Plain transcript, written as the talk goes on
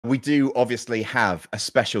We do obviously have a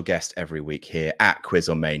special guest every week here at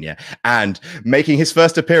QuizzleMania, and making his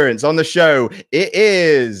first appearance on the show, it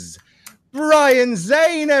is Brian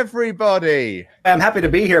Zane, everybody. I'm happy to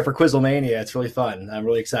be here for QuizzleMania. It's really fun. I'm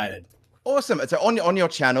really excited. Awesome. So on your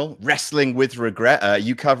channel, Wrestling with Regret,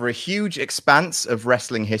 you cover a huge expanse of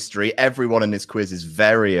wrestling history. Everyone in this quiz is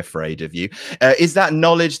very afraid of you. Is that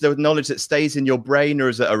knowledge the knowledge that stays in your brain, or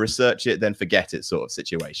is it a research it, then forget it sort of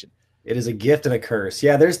situation? It is a gift and a curse.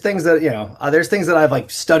 Yeah, there's things that, there's things that I've like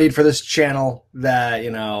studied for this channel that,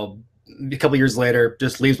 a couple years later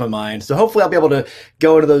just leaves my mind. So hopefully I'll be able to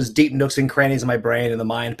go into those deep nooks and crannies of my brain in the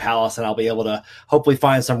mind palace, and I'll be able to hopefully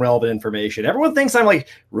find some relevant information. Everyone thinks I'm like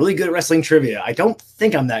really good at wrestling trivia. I don't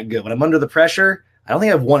think I'm that good. When I'm under the pressure, I don't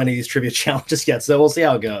think I've won any of these trivia challenges yet, so we'll see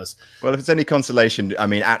how it goes. Well, if it's any consolation, I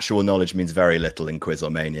mean, actual knowledge means very little in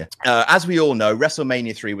QuizzleMania. As we all know,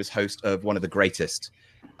 WrestleMania 3 was host of one of the greatest,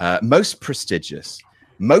 most prestigious,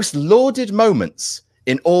 most lauded moments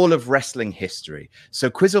in all of wrestling history. So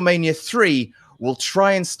QuizzleMania 3 will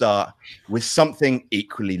try and start with something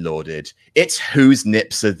equally lauded. It's Whose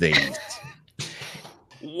Nips Are These?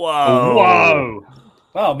 Whoa. Whoa.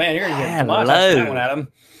 Oh, man, you're going to get that one,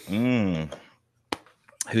 Adam.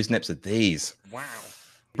 Whose nips are these? Wow.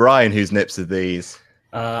 Brian, whose nips are these?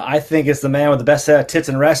 I think it's the man with the best set of tits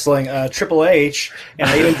in wrestling, Triple H, and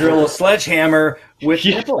they even drill a sledgehammer with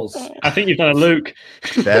nipples. I think you've done a Luke.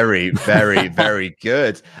 Very, very, very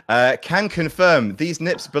good. Can confirm these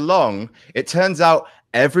nips belong. It turns out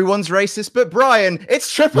everyone's racist, but Brian,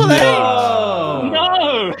 it's Triple H.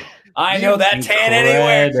 No. I know that tan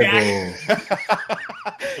anywhere, Jack.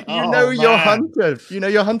 You know your Hunter. You know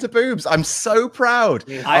your Hunter boobs. I'm so proud.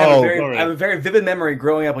 I have a very vivid memory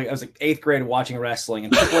growing up. Like I was like 8th grade watching wrestling,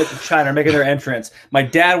 and Triple H and China are making their entrance. My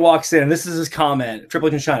dad walks in, and this is his comment: Triple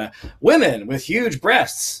H and China, women with huge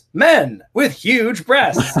breasts, men with huge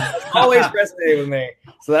breasts. Always resonated with me.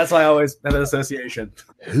 So that's why I always have an association.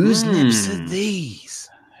 Whose nips are these?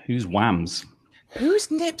 Whose whams? Whose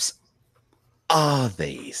nips are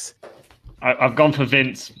these? I've gone for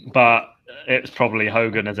Vince, but it's probably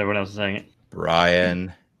Hogan, as everyone else is saying it.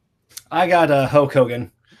 Brian. I got Hulk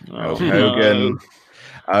Hogan. Oh, Hogan. No.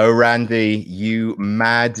 Oh, Randy, you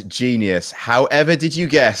mad genius. However did you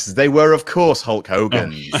guess? They were, of course, Hulk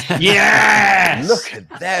Hogan's. Yes! Look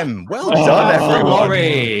at them. Well done, everyone.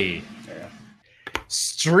 Glory.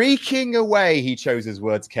 Streaking away, he chose his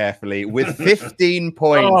words carefully, with 15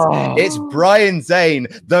 points. It's Brian Zane.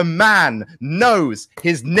 The man knows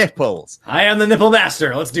his nipples. I am the nipple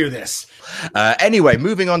master. Let's do this. Anyway,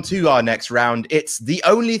 moving on to our next round. It's the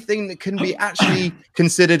only thing that can be actually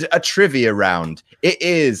considered a trivia round. It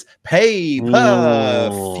is pay-per-view.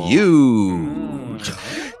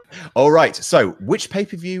 All right, so which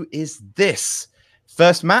pay-per-view is this?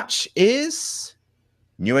 First match is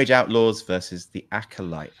New Age Outlaws versus the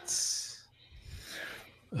Acolytes.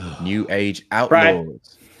 New Age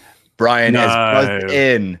Outlaws. Brian is buzzed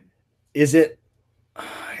in. Is it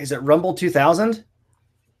Rumble 2000?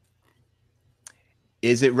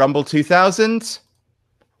 Is it Rumble 2000?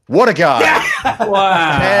 What a guy! Yeah!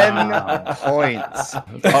 Wow. 10 points.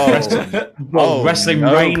 Wrestling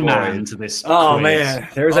Rain Man to this. Oh quiz. Man,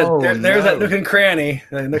 there's that nook and cranny.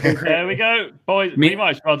 There we go, boys. We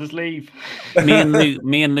might as well just leave.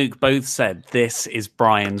 Me and Luke both said this is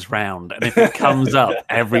Brian's round, and if it comes up,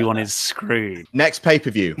 everyone is screwed. Next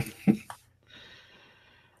pay-per-view.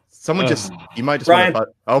 Someone you might just Brian.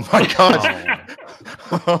 Oh my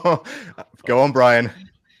god! Go on, Brian.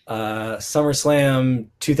 SummerSlam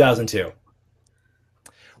 2002.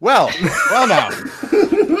 Well now.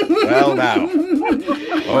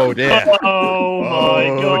 Oh dear.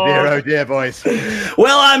 Oh dear, boys.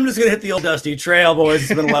 Well, I'm just gonna hit the old dusty trail, boys.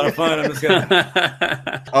 It's been a lot of fun. I'm just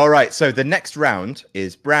gonna. All right. So the next round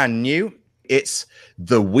is brand new. It's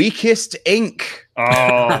the Weakest Ink.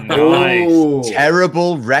 Oh, nice.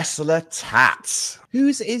 Terrible wrestler tats.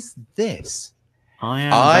 Whose is this?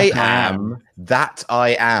 I am that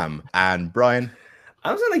I am. And Brian?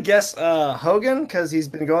 I was going to guess Hogan, because he's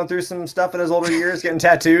been going through some stuff in his older years, getting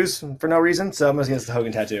tattoos for no reason. So I'm going to guess the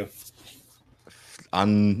Hogan tattoo.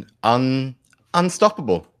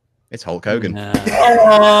 Unstoppable. It's Hulk Hogan. No.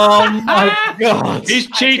 Oh, my God. He's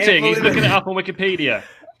cheating. He's looking it up on Wikipedia.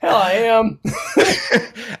 Hell, I am.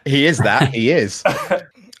 He is that. He is.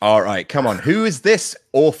 All right, come on. Who is this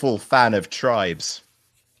awful fan of tribes?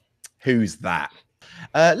 Who's that?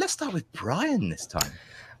 Let's start with Brian this time.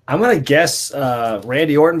 I'm going to guess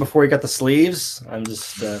Randy Orton before he got the sleeves. I'm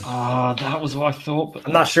just... that was what I thought. But...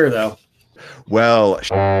 I'm not sure, though. Well,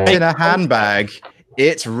 in a handbag,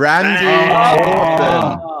 it's Randy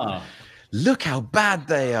Orton. Look how bad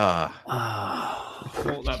they are.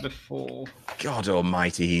 thought that before. God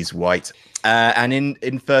almighty, he's white. And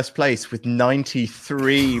in first place with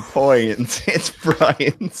 93 points, it's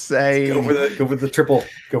Brian Zane. Go for the triple.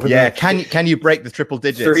 Can you break the triple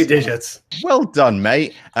digits? 3 digits. Well done,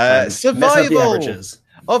 mate. Mess up the Survival averages.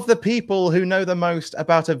 of the people who know the most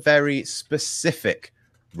about a very specific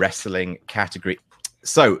wrestling category.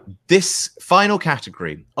 So this final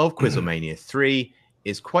category of QuizzleMania 3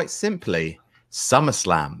 is quite simply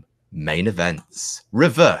SummerSlam main events,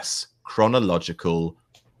 reverse chronological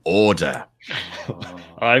order.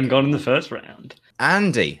 I'm gone in the first round.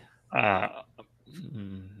 Andy.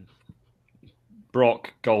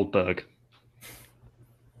 Brock Goldberg.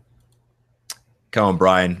 Come on,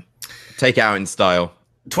 Brian. Take it out in style.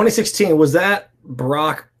 2016, was that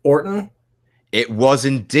Brock Orton? It was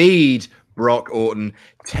indeed Brock Orton.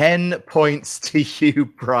 10 points to you,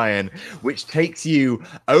 Brian, which takes you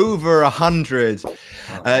over 100.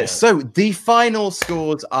 So the final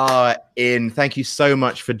scores are in. Thank you so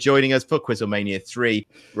much for joining us for QuizzleMania 3.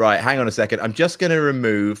 Right, hang on a second. I'm just going to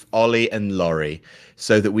remove Ollie and Laurie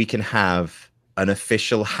so that we can have an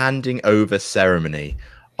official handing over ceremony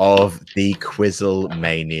of the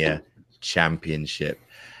QuizzleMania Championship.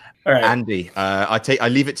 All right, Andy, I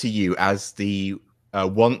leave it to you as the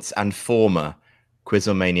once and former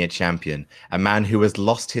QuizzleMania champion, a man who has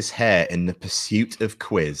lost his hair in the pursuit of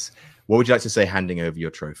quiz. What would you like to say handing over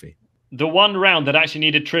your trophy? The one round that actually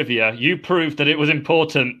needed trivia, you proved that it was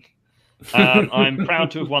important. I'm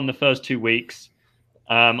proud to have won the first 2 weeks.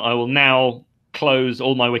 I will now close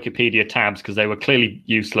all my Wikipedia tabs because they were clearly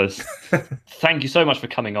useless. Thank you so much for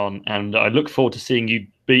coming on, and I look forward to seeing you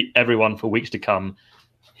beat everyone for weeks to come.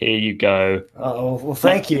 Here you go. Oh, well,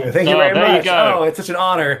 thank you. Thank you very much. Oh, it's such an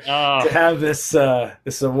honor to have this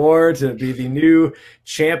this award, to be the new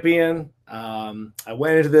champion. I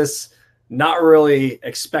went into this not really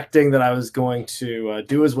expecting that I was going to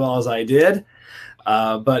do as well as I did,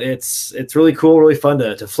 but it's really cool, really fun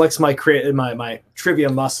to flex my trivia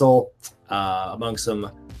muscle among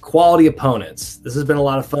some quality opponents. This has been a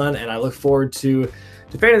lot of fun, and I look forward to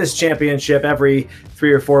defending this championship every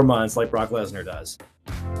 3 or 4 months like Brock Lesnar does.